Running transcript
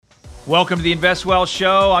Welcome to the Invest Well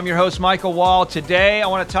Show. I'm your host, Michael Wall. Today, I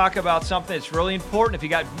want to talk about something that's really important. If you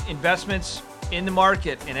got investments in the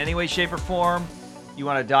market in any way, shape, or form, you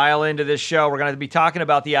want to dial into this show. We're going to be talking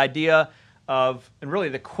about the idea of, and really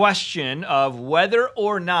the question of whether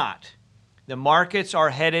or not the markets are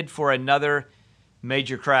headed for another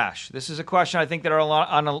major crash. This is a question I think that are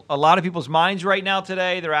on a lot of people's minds right now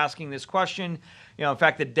today. They're asking this question. In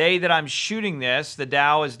fact, the day that I'm shooting this, the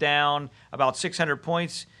Dow is down about 600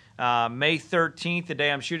 points. May 13th, the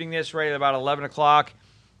day I'm shooting this, right at about 11 o'clock.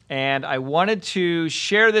 And I wanted to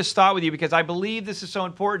share this thought with you because I believe this is so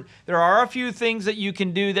important. There are a few things that you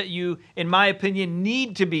can do that you, in my opinion,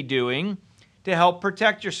 need to be doing to help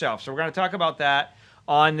protect yourself. So we're going to talk about that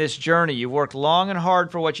on this journey. You've worked long and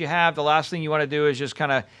hard for what you have. The last thing you want to do is just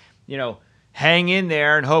kind of, hang in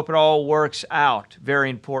there and hope it all works out.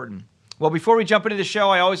 Very important. Well, before we jump into the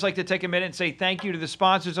show, I always like to take a minute and say thank you to the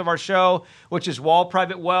sponsors of our show, which is Wall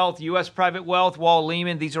Private Wealth, U.S. Private Wealth, Wall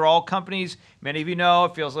Lehman. These are all companies. Many of you know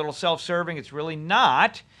it feels a little self-serving. It's really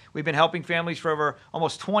not. We've been helping families for over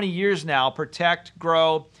almost 20 years now protect,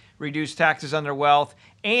 grow, reduce taxes on their wealth,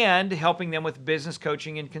 and helping them with business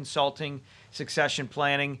coaching and consulting, succession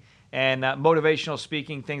planning, and motivational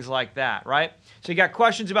speaking, things like that, right? So you got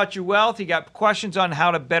questions about your wealth. You got questions on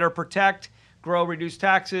how to better protect, grow, reduce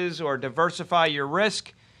taxes, or diversify your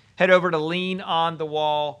risk, head over to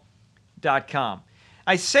leanonthewall.com.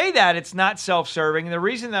 I say that it's not self-serving, and the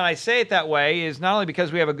reason that I say it that way is not only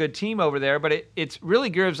because we have a good team over there, but it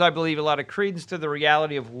really gives, I believe, a lot of credence to the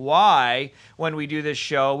reality of why, when we do this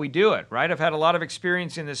show, we do it, right? I've had a lot of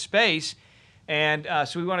experience in this space, and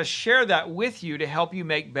so we want to share that with you to help you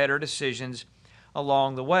make better decisions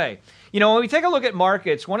along the way. When we take a look at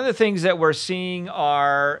markets, one of the things that we're seeing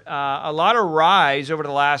are a lot of rise over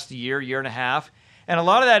the last year and a half, and a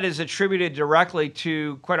lot of that is attributed directly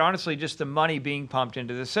to, quite honestly, just the money being pumped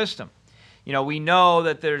into the system. We know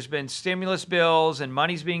that there's been stimulus bills and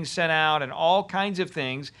money's being sent out and all kinds of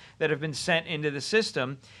things that have been sent into the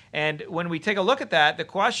system. And when we take a look at that, the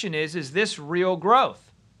question is this real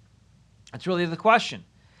growth? That's really the question.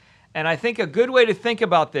 And I think a good way to think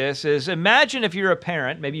about this is imagine if you're a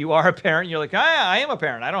parent, maybe you are a parent, and you're like, I am a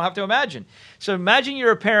parent. I don't have to imagine. So imagine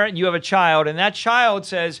you're a parent and you have a child, and that child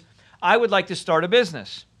says, I would like to start a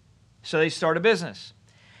business. So they start a business.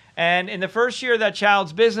 And in the first year of that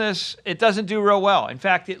child's business, it doesn't do real well. In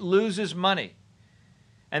fact, it loses money.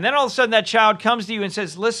 And then all of a sudden that child comes to you and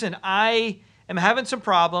says, listen, I am having some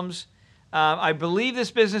problems. I believe this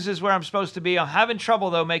business is where I'm supposed to be. I'm having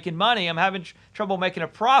trouble, though, making money. I'm having trouble making a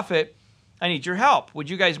profit. I need your help. Would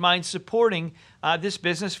you guys mind supporting this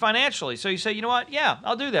business financially? So you say, you know what? Yeah,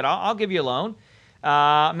 I'll do that. I'll give you a loan.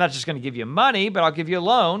 I'm not just going to give you money, but I'll give you a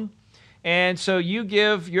loan. And so you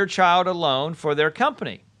give your child a loan for their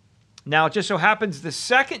company. Now, it just so happens the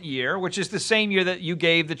second year, which is the same year that you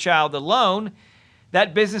gave the child the loan,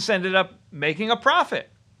 that business ended up making a profit.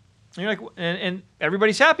 And you're like, and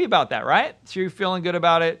everybody's happy about that, right? So you're feeling good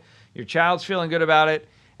about it. Your child's feeling good about it.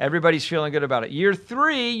 Everybody's feeling good about it. Year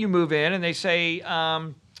 3, you move in and they say,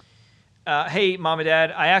 hey, mom and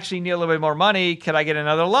dad, I actually need a little bit more money. Could I get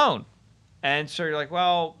another loan? And so you're like,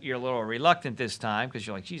 well, you're a little reluctant this time because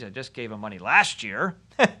you're like, geez, I just gave them money last year.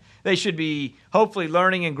 They should be hopefully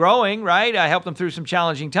learning and growing, right? I helped them through some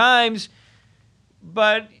challenging times,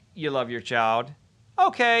 but you love your child.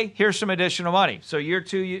 Okay, here's some additional money. So year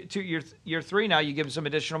 3 now, you give them some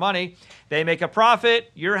additional money. They make a profit.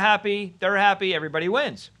 You're happy. They're happy. Everybody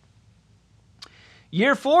wins.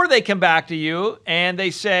 Year 4, they come back to you and they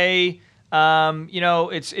say,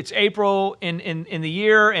 it's April in the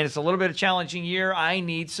year and it's a little bit of a challenging year. I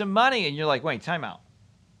need some money. And you're like, wait, time out.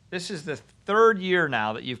 This is the 3rd year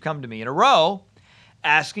now that you've come to me in a row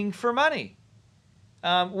asking for money.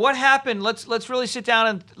 What happened? Let's really sit down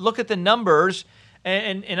and look at the numbers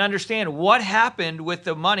and understand what happened with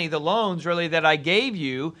the money, the loans really that I gave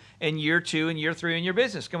you in year 2 and year 3 in your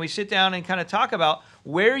business. Can we sit down and kind of talk about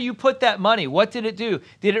where you put that money? What did it do?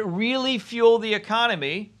 Did it really fuel the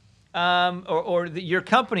economy your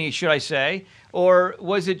company, should I say, or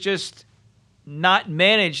was it just not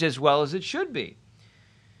managed as well as it should be?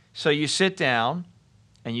 So you sit down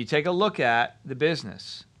and you take a look at the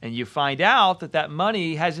business and you find out that that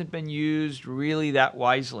money hasn't been used really that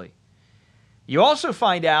wisely. You also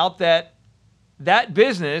find out that that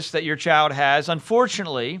business that your child has,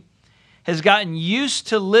 unfortunately, has gotten used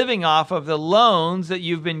to living off of the loans that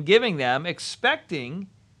you've been giving them, expecting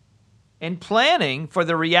and planning for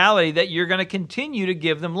the reality that you're going to continue to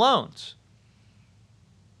give them loans.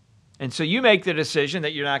 And so you make the decision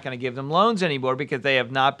that you're not going to give them loans anymore because they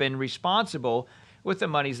have not been responsible with the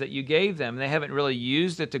monies that you gave them. They haven't really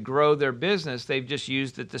used it to grow their business. They've just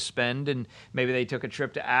used it to spend, and maybe they took a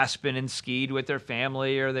trip to Aspen and skied with their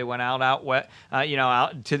family, or they went out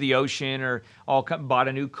to the ocean, or bought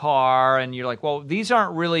a new car. And you're like, well, these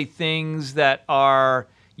aren't really things that are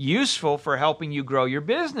useful for helping you grow your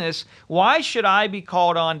business. Why should I be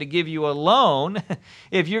called on to give you a loan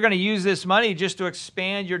if you're going to use this money just to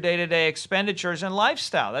expand your day-to-day expenditures and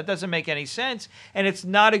lifestyle? That doesn't make any sense, and it's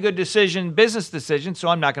not a good business decision, so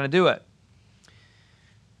I'm not going to do it.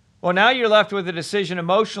 Well, now you're left with a decision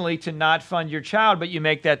emotionally to not fund your child, but you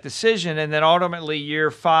make that decision, and then ultimately year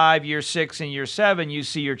 5, year 6, and year 7, you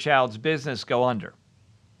see your child's business go under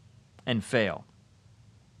and fail.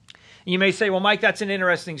 You may say, well, Mike, that's an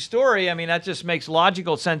interesting story. I mean, that just makes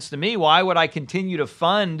logical sense to me. Why would I continue to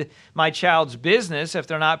fund my child's business if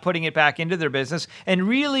they're not putting it back into their business and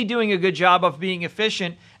really doing a good job of being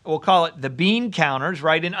efficient? We'll call it the bean counters,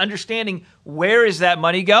 right? And understanding where is that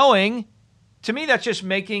money going. To me, that's just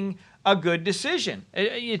making a good decision.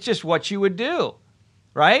 It's just what you would do,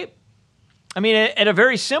 right? I mean, at a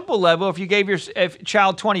very simple level, if you gave your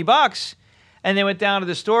child $20 and they went down to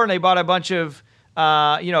the store and they bought a bunch of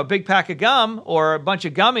a big pack of gum or a bunch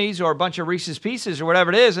of gummies or a bunch of Reese's Pieces or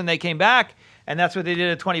whatever it is, and they came back, and that's what they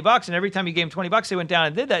did at $20, and every time you gave them $20, they went down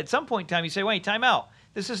and did that. At some point in time, you say, wait, time out.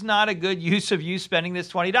 This is not a good use of you spending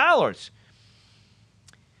this $20.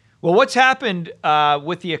 Well, what's happened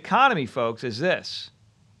with the economy, folks, is this.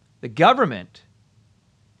 The government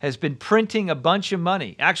has been printing a bunch of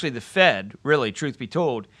money. Actually, the Fed, really, truth be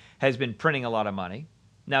told, has been printing a lot of money.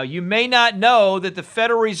 Now, you may not know that the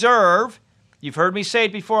Federal Reserve, you've heard me say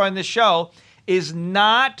it before on this show, is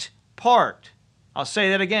not part. I'll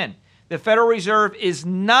say that again. The Federal Reserve is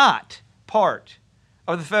not part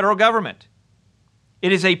of the federal government.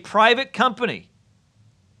 It is a private company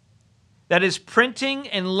that is printing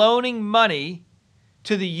and loaning money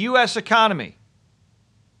to the U.S. economy.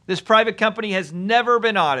 This private company has never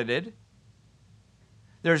been audited.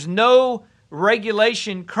 There's no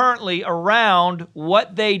regulation currently around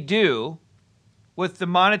what they do with the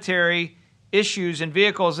monetary issues and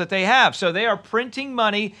vehicles that they have. So they are printing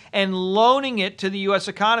money and loaning it to the U.S.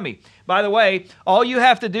 economy. By the way, all you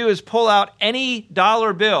have to do is pull out any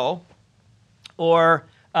dollar bill or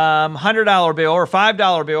 $100 bill or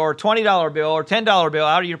 $5 bill or $20 bill or $10 bill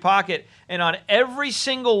out of your pocket, and on every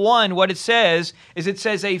single one, what it says is it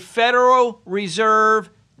says a Federal Reserve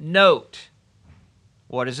note.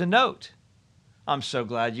 What is a note? I'm so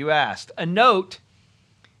glad you asked. A note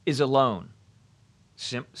is a loan.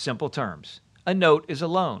 Simple terms. A note is a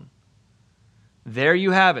loan. There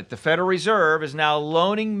you have it. The Federal Reserve is now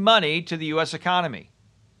loaning money to the U.S. economy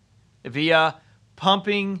via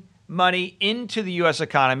pumping money into the U.S.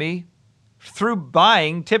 economy through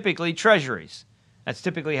buying, typically, treasuries. That's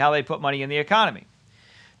typically how they put money in the economy.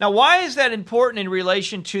 Now, why is that important in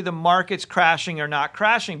relation to the markets crashing or not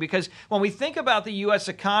crashing? Because when we think about the U.S.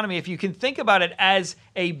 economy, if you can think about it as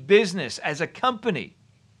a business, as a company,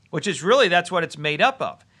 which is really, that's what it's made up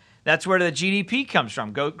of. That's where the GDP comes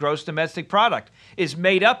from. Gross domestic product is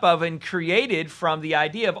made up of and created from the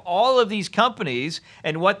idea of all of these companies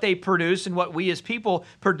and what they produce and what we as people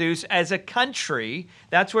produce as a country.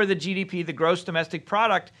 That's where the GDP, the gross domestic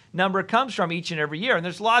product number, comes from each and every year. And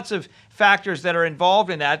there's lots of factors that are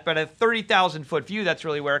involved in that, but at a 30,000-foot view, that's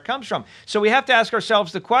really where it comes from. So we have to ask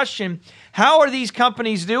ourselves the question, how are these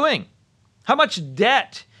companies doing? How much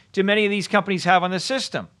debt do many of these companies have on the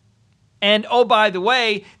system? And, oh, by the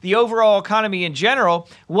way, the overall economy in general,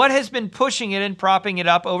 what has been pushing it and propping it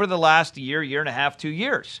up over the last year, year and a half, 2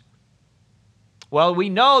 years? Well, we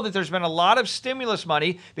know that there's been a lot of stimulus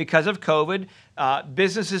money because of COVID.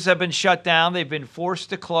 Businesses have been shut down. They've been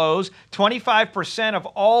forced to close. 25% of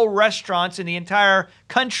all restaurants in the entire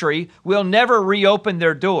country will never reopen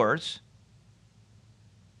their doors.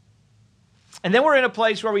 And then we're in a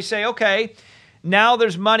place where we say, okay, now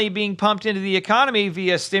there's money being pumped into the economy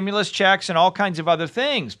via stimulus checks and all kinds of other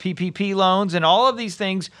things, PPP loans and all of these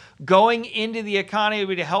things going into the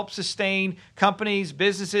economy to help sustain companies,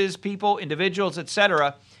 businesses, people, individuals,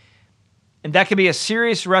 etc. And that can be a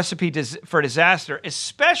serious recipe for disaster,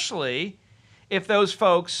 especially if those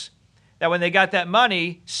folks that when they got that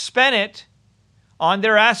money spent it on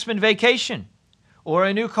their Aspen vacation or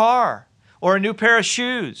a new car or a new pair of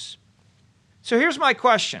shoes. So here's my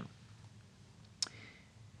question.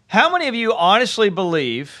 How many of you honestly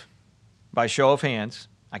believe, by show of hands,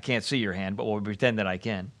 I can't see your hand, but we'll pretend that I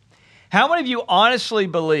can. How many of you honestly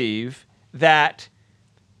believe that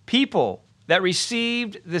people that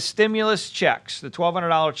received the stimulus checks, the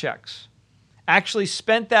 $1,200 checks, actually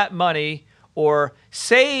spent that money or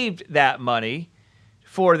saved that money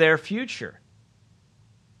for their future?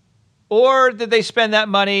 Or did they spend that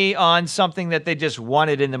money on something that they just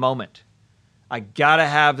wanted in the moment? I got to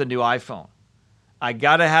have the new iPhone. I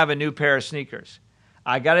got to have a new pair of sneakers.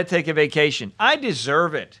 I got to take a vacation. I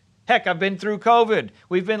deserve it. Heck, I've been through COVID.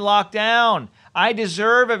 We've been locked down. I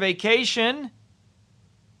deserve a vacation.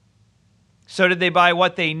 So did they buy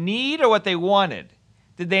what they need or what they wanted?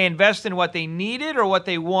 Did they invest in what they needed or what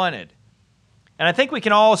they wanted? And I think we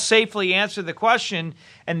can all safely answer the question.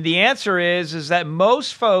 And the answer is that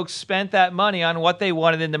most folks spent that money on what they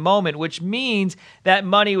wanted in the moment, which means that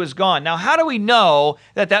money was gone. Now, how do we know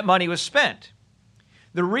that that money was spent?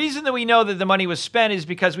 The reason that we know that the money was spent is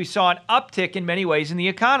because we saw an uptick in many ways in the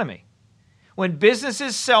economy. When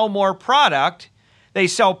businesses sell more product, they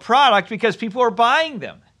sell product because people are buying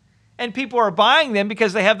them. And people are buying them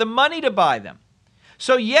because they have the money to buy them.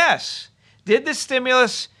 So yes, did the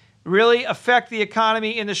stimulus really affect the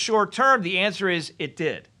economy in the short term? The answer is it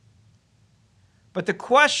did. But the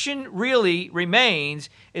question really remains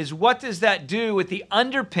is what does that do with the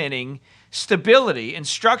underpinning stability and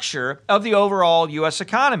structure of the overall U.S.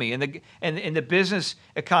 economy and the business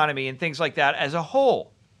economy and things like that as a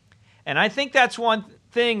whole? And I think that's one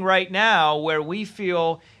thing right now where we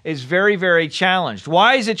feel is very, very challenged.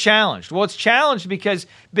 Why is it challenged? Well, it's challenged because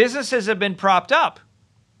businesses have been propped up,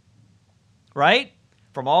 right?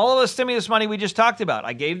 From all of the stimulus money we just talked about.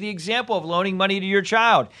 I gave the example of loaning money to your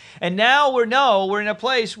child. And now we're in a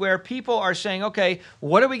place where people are saying, okay,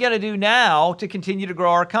 what are we going to do now to continue to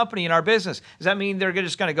grow our company and our business? Does that mean they're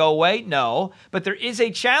just going to go away? No. But there is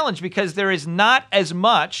a challenge because there is not as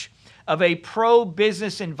much of a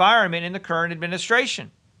pro-business environment in the current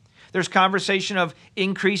administration. There's conversation of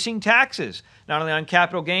increasing taxes, not only on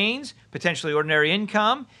capital gains, potentially ordinary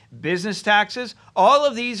income, business taxes. All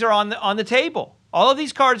of these are on the table. All of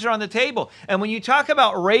these cards are on the table. And when you talk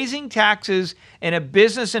about raising taxes in a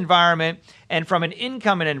business environment and from an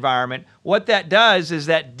income environment, what that does is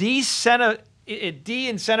that it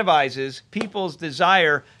de-incentivizes people's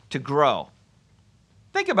desire to grow.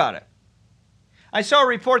 Think about it. I saw a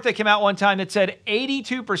report that came out one time that said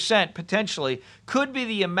 82% potentially could be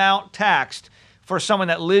the amount taxed for someone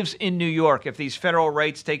that lives in New York if these federal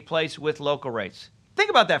rates take place with local rates. Think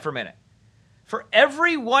about that for a minute. For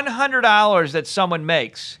every $100 that someone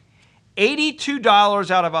makes,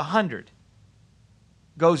 $82 out of 100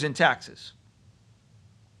 goes in taxes.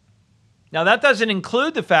 Now, that doesn't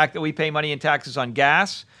include the fact that we pay money in taxes on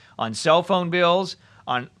gas, on cell phone bills,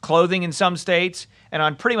 on clothing in some states, and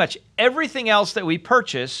on pretty much everything else that we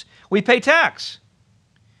purchase, we pay tax.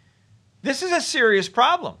 This is a serious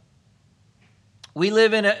problem. We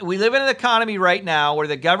live in an economy right now where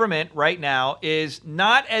the government right now is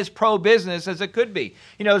not as pro-business as it could be.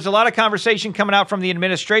 You know, there's a lot of conversation coming out from the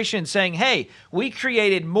administration saying, hey, we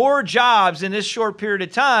created more jobs in this short period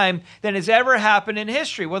of time than has ever happened in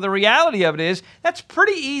history. Well, the reality of it is that's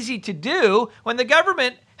pretty easy to do when the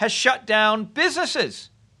government has shut down businesses.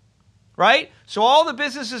 Right? So all the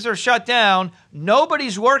businesses are shut down,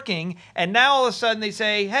 nobody's working, and now all of a sudden they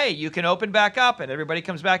say, hey, you can open back up, and everybody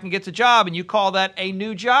comes back and gets a job, and you call that a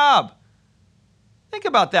new job. Think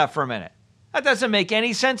about that for a minute. That doesn't make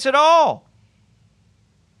any sense at all.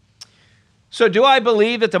 So do I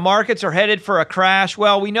believe that the markets are headed for a crash?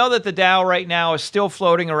 Well, we know that the Dow right now is still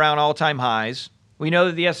floating around all-time highs. We know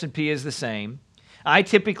that the S&P is the same. I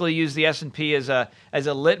typically use the S&P as a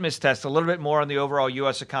litmus test a little bit more on the overall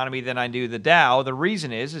U.S. economy than I do the Dow. The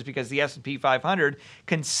reason is because the S&P 500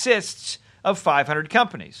 consists of 500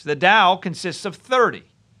 companies. The Dow consists of 30.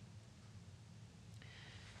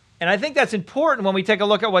 And I think that's important when we take a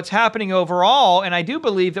look at what's happening overall. And I do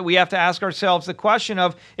believe that we have to ask ourselves the question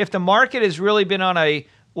of if the market has really been on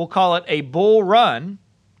we'll call it a bull run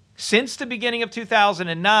since the beginning of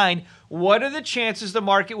 2009, what are the chances the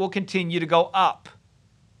market will continue to go up?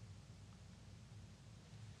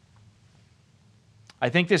 I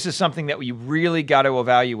think this is something that we really got to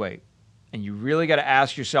evaluate. And you really got to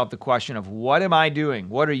ask yourself the question of what am I doing?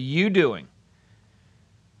 What are you doing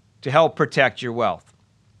to help protect your wealth?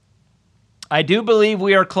 I do believe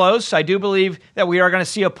we are close. I do believe that we are going to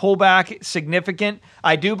see a pullback significant.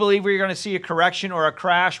 I do believe we're going to see a correction or a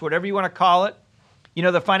crash, whatever you want to call it. You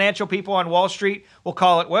know, the financial people on Wall Street will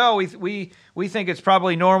call it, well, we think it's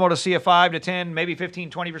probably normal to see a 5 to 10, maybe 15,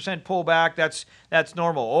 20% pullback. That's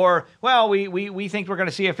normal. Or, well, we think we're going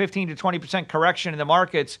to see a 15 to 20% correction in the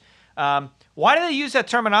markets. Why do they use that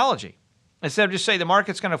terminology? Instead of just say the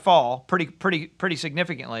market's going to fall pretty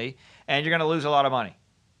significantly and you're going to lose a lot of money.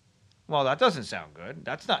 Well, that doesn't sound good.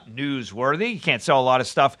 That's not newsworthy. You can't sell a lot of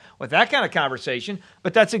stuff with that kind of conversation,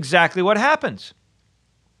 but that's exactly what happens.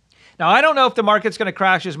 Now, I don't know if the market's going to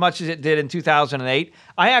crash as much as it did in 2008.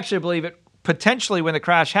 I actually believe it potentially when the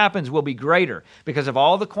crash happens will be greater because of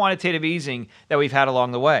all the quantitative easing that we've had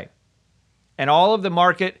along the way. And all of the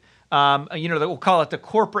market, we'll call it the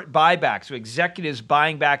corporate buyback, so executives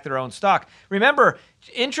buying back their own stock. Remember,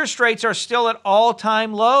 interest rates are still at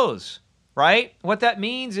all-time lows, right? What that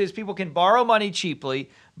means is people can borrow money cheaply,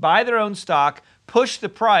 buy their own stock, push the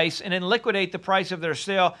price, and then liquidate the price of their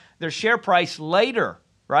share price later,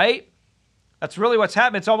 right? That's really what's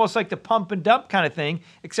happening. It's almost like the pump and dump kind of thing,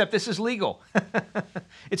 except this is legal.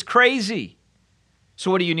 It's crazy.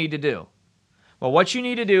 So what do you need to do? Well, what you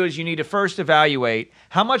need to do is you need to first evaluate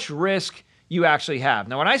how much risk you actually have.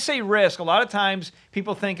 Now, when I say risk, a lot of times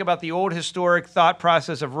people think about the old historic thought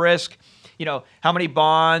process of risk. You know, how many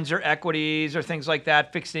bonds or equities or things like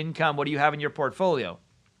that, fixed income, what do you have in your portfolio?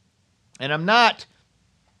 And I'm not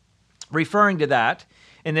referring to that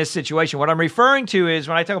in this situation. What I'm referring to is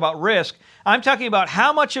when I talk about risk, I'm talking about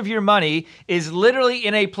how much of your money is literally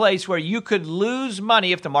in a place where you could lose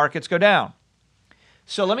money if the markets go down.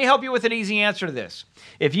 So let me help you with an easy answer to this.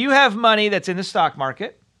 If you have money that's in the stock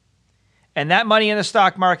market, and that money in the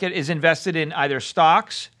stock market is invested in either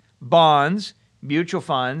stocks, bonds, mutual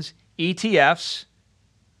funds, ETFs,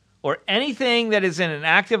 or anything that is in an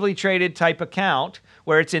actively traded type account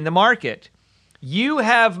where it's in the market, you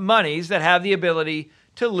have monies that have the ability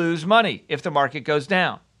to lose money if the market goes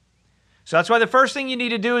down. So that's why the first thing you need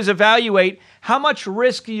to do is evaluate how much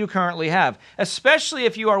risk you currently have, especially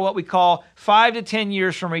if you are what we call 5 to 10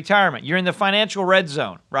 years from retirement. You're in the financial red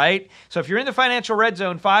zone, right? So if you're in the financial red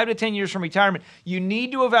zone 5 to 10 years from retirement, you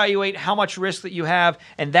need to evaluate how much risk that you have,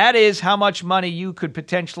 and that is how much money you could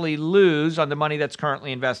potentially lose on the money that's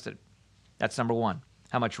currently invested. That's number one,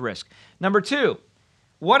 how much risk. Number two,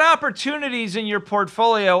 what opportunities in your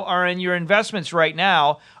portfolio are in your investments right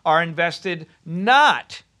now are invested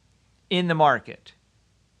not in the market?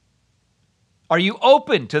 Are you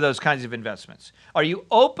open to those kinds of investments? Are you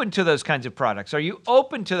open to those kinds of products? Are you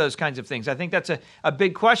open to those kinds of things? I think that's a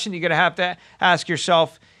big question you're going to ask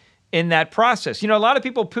yourself in that process. You know, a lot of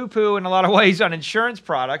people poo-poo in a lot of ways on insurance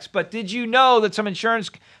products, but did you know that some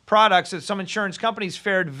insurance products, that some insurance companies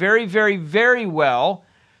fared very, very, very well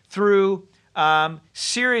through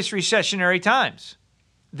serious recessionary times?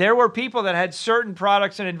 There were people that had certain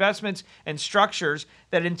products and investments and structures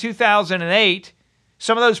that in 2008,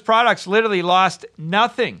 some of those products literally lost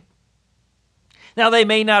nothing. Now, they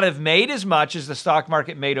may not have made as much as the stock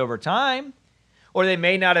market made over time, or they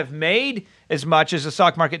may not have made as much as the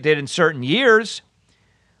stock market did in certain years,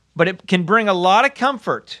 but it can bring a lot of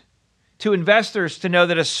comfort to investors to know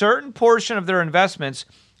that a certain portion of their investments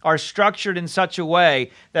are structured in such a way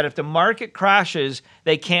that if the market crashes,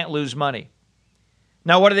 they can't lose money.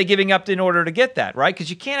 Now, what are they giving up in order to get that, right? Because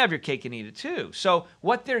you can't have your cake and eat it too. So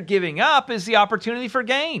what they're giving up is the opportunity for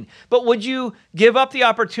gain. But would you give up the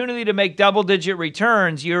opportunity to make double-digit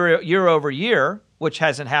returns year over year, which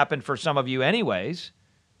hasn't happened for some of you anyways?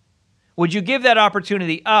 Would you give that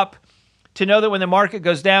opportunity up to know that when the market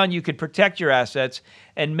goes down, you could protect your assets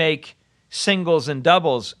and make singles and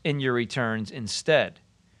doubles in your returns instead?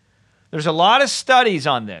 There's a lot of studies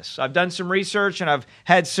on this. I've done some research and I've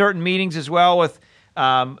had certain meetings as well with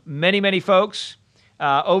many folks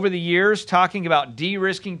over the years talking about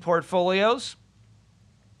de-risking portfolios.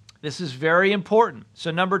 This is very important. So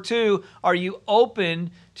number two, are you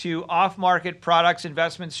open to off-market products,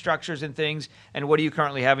 investment structures, and things, and what do you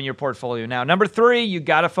currently have in your portfolio now? Number three, you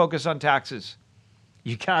got to focus on taxes.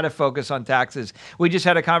 You got to focus on taxes. We just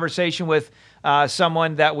had a conversation with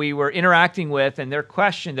someone that we were interacting with, and their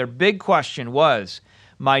big question was,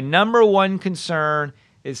 my number one concern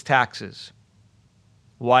is taxes.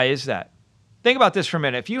 Why is that? Think about this for a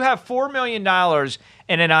minute. If you have $4 million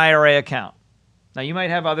in an IRA account, now you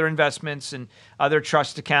might have other investments and other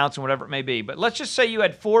trust accounts and whatever it may be, but let's just say you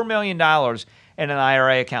had $4 million in an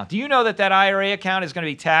IRA account. Do you know that that IRA account is going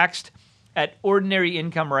to be taxed at ordinary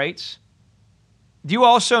income rates? Do you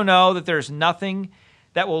also know that there's nothing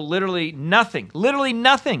that will literally nothing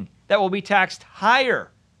that will be taxed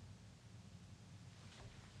higher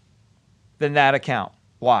than that account?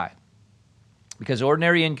 Why? Because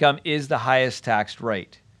ordinary income is the highest taxed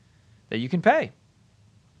rate that you can pay.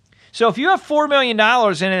 So if you have $4 million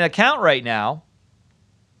in an account right now,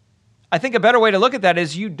 I think a better way to look at that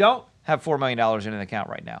is you don't have $4 million in an account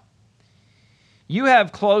right now. You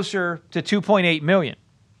have closer to $2.8 million.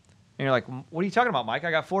 And you're like, what are you talking about, Mike? I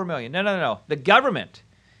got $4 million. No. The government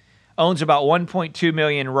owns about $1.2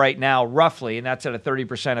 million right now, roughly, and that's at a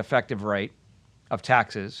 30% effective rate of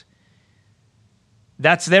taxes.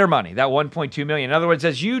 That's their money, that $1.2 million. In other words,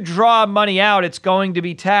 as you draw money out, it's going to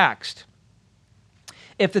be taxed.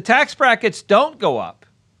 If the tax brackets don't go up,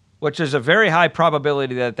 which is a very high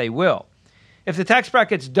probability that they will, If the tax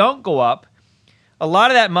brackets don't go up, a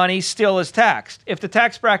lot of that money still is taxed. If the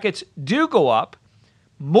tax brackets do go up,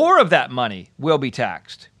 more of that money will be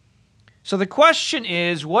taxed. So the question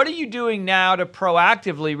is, what are you doing now to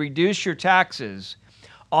proactively reduce your taxes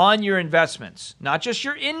on your investments? Not just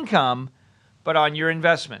your income, but on your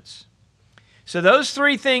investments. So those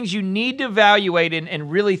three things you need to evaluate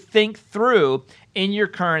and really think through in your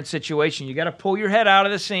current situation. You got to pull your head out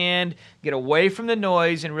of the sand, get away from the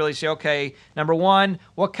noise, and really say, okay, number one,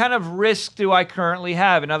 what kind of risk do I currently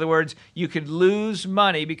have? In other words, you could lose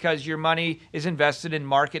money because your money is invested in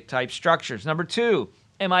market-type structures. Number two,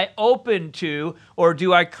 am I open to or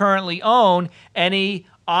do I currently own any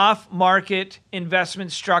off-market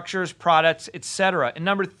investment structures, products, etc.? And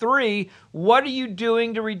number three, what are you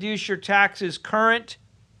doing to reduce your taxes current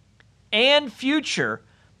and future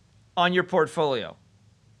on your portfolio?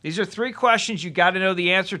 These are three questions you got to know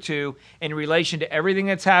the answer to in relation to everything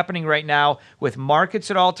that's happening right now with markets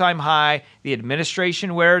at all-time high, the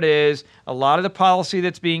administration where it is, a lot of the policy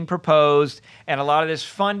that's being proposed, and a lot of this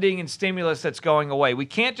funding and stimulus that's going away. We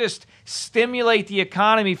can't just stimulate the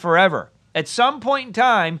economy forever. At some point in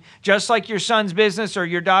time, just like your son's business or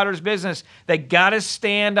your daughter's business, they got to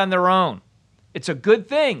stand on their own. It's a good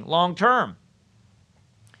thing long term.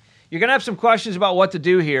 You're going to have some questions about what to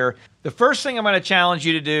do here. The first thing I'm going to challenge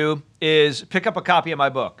you to do is pick up a copy of my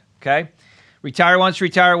book, okay? Retire Once,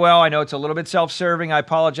 Retire Well. I know it's a little bit self-serving. I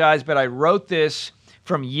apologize, but I wrote this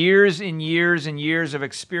from years and years and years of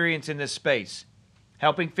experience in this space,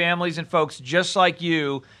 helping families and folks just like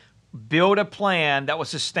you build a plan that was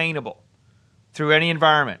sustainable through any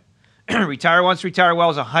environment. Retire Once, Retire Well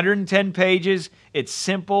is 110 pages. It's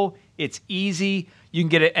simple. It's easy. You can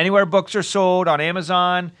get it anywhere books are sold, on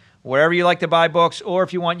Amazon, wherever you like to buy books, or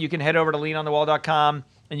if you want, you can head over to leanonthewall.com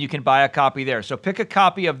and you can buy a copy there. So pick a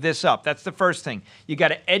copy of this up. That's the first thing. You got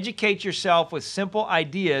to educate yourself with simple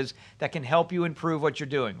ideas that can help you improve what you're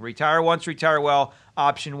doing. Retire Once, Retire Well,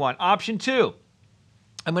 option one. Option two,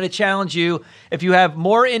 I'm going to challenge you if you have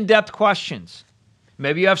more in-depth questions.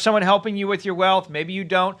 Maybe you have someone helping you with your wealth. Maybe you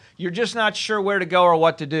don't. You're just not sure where to go or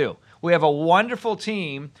what to do. We have a wonderful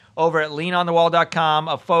team over at leanonthewall.com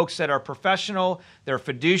of folks that are professional, they're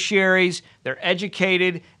fiduciaries, they're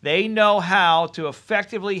educated, they know how to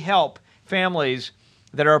effectively help families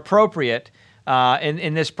that are appropriate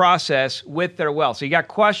in this process with their wealth. So you got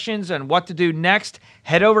questions on what to do next,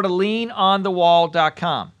 head over to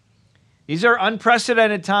leanonthewall.com. These are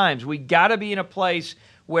unprecedented times. We got to be in a place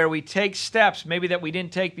where we take steps maybe that we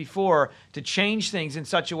didn't take before to change things in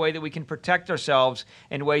such a way that we can protect ourselves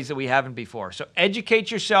in ways that we haven't before. So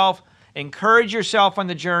educate yourself, encourage yourself on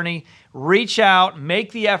the journey, reach out,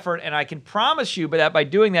 make the effort, and I can promise you that by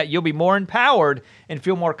doing that, you'll be more empowered and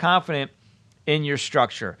feel more confident in your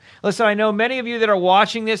structure. Listen, I know many of you that are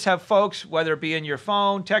watching this have folks, whether it be in your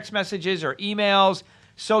phone, text messages, or emails,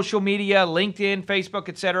 social media, LinkedIn, Facebook,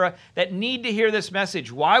 etc., that need to hear this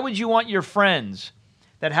message. Why would you want your friends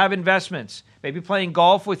that have investments, maybe playing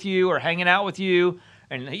golf with you or hanging out with you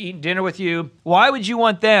and eating dinner with you, why would you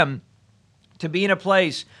want them to be in a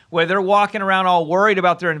place where they're walking around all worried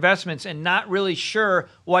about their investments and not really sure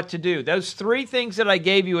what to do? Those three things that I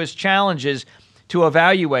gave you as challenges to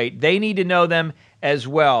evaluate, they need to know them as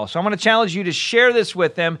well. So I'm going to challenge you to share this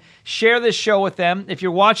with them, share this show with them. If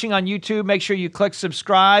you're watching on YouTube, make sure you click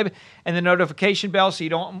subscribe and the notification bell so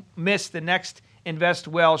you don't miss the next Invest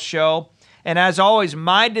Well show. And as always,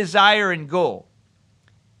 my desire and goal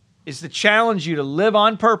is to challenge you to live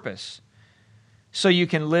on purpose so you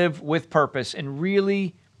can live with purpose and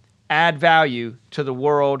really add value to the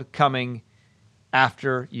world coming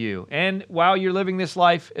after you and while you're living this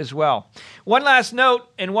life as well. One last note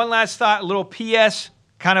and one last thought, a little PS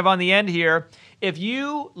kind of on the end here. If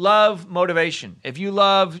you love motivation, if you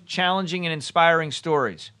love challenging and inspiring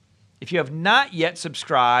stories, if you have not yet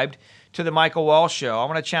subscribed to the Michael Wall Show, I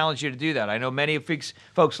want to challenge you to do that. I know many of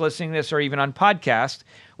folks listening to this are even on podcast.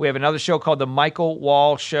 We have another show called the Michael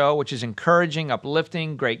Wall Show, which is encouraging,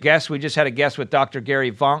 uplifting, great guests. We just had a guest with Dr.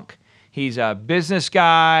 Gary Vunk. He's a business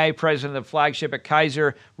guy, president of the flagship at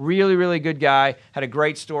Kaiser. Really, really good guy. Had a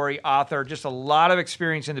great story, author, just a lot of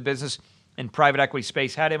experience in the business and private equity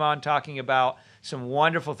space. Had him on talking about some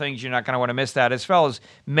wonderful things. You're not going to want to miss that, as well as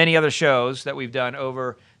many other shows that we've done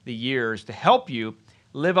over the years to help you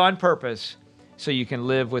live on purpose so you can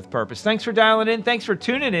live with purpose. Thanks for dialing in. Thanks for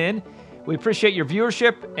tuning in. We appreciate your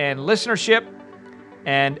viewership and listenership.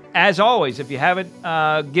 And as always, if you haven't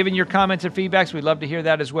given your comments and feedbacks, we'd love to hear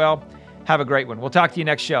that as well. Have a great one. We'll talk to you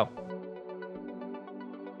next show.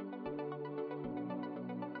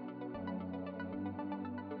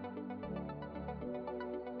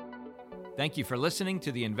 Thank you for listening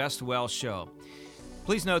to the Invest Well Show.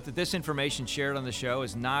 Please note that this information shared on the show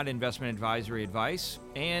is not investment advisory advice,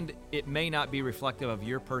 and it may not be reflective of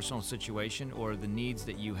your personal situation or the needs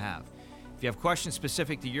that you have. If you have questions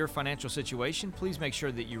specific to your financial situation, please make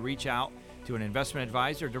sure that you reach out to an investment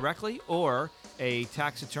advisor directly or a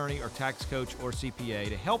tax attorney or tax coach or CPA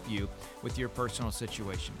to help you with your personal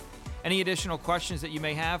situation. Any additional questions that you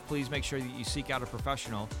may have, please make sure that you seek out a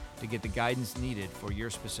professional to get the guidance needed for your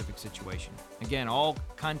specific situation. Again, all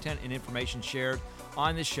content and information shared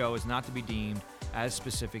on this show is not to be deemed as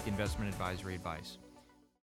specific investment advisory advice.